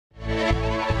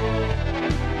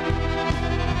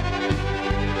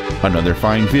Another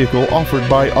fine vehicle offered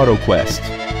by AutoQuest.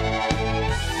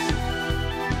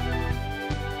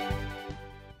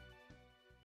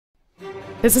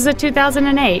 This is a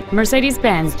 2008 Mercedes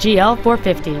Benz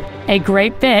GL450, a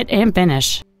great fit and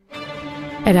finish.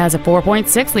 It has a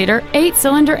 4.6-liter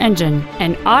 8-cylinder engine,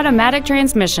 an automatic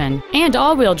transmission, and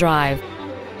all-wheel drive.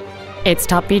 Its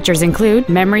top features include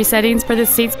memory settings for the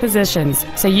seat's positions,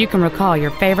 so you can recall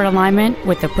your favorite alignment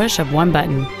with the push of one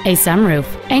button, a sunroof,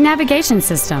 a navigation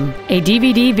system, a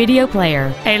DVD video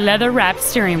player, a leather-wrapped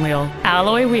steering wheel,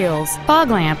 alloy wheels, fog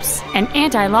lamps, an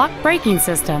anti-lock braking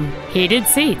system, heated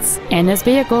seats, and this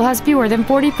vehicle has fewer than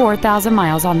 44,000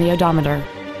 miles on the odometer.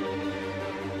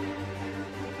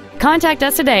 Contact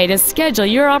us today to schedule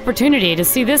your opportunity to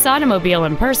see this automobile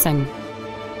in person.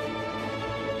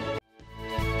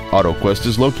 AutoQuest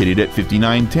is located at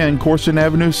 5910 Corson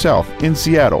Avenue South in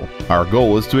Seattle. Our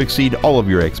goal is to exceed all of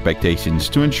your expectations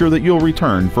to ensure that you'll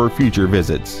return for future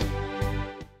visits.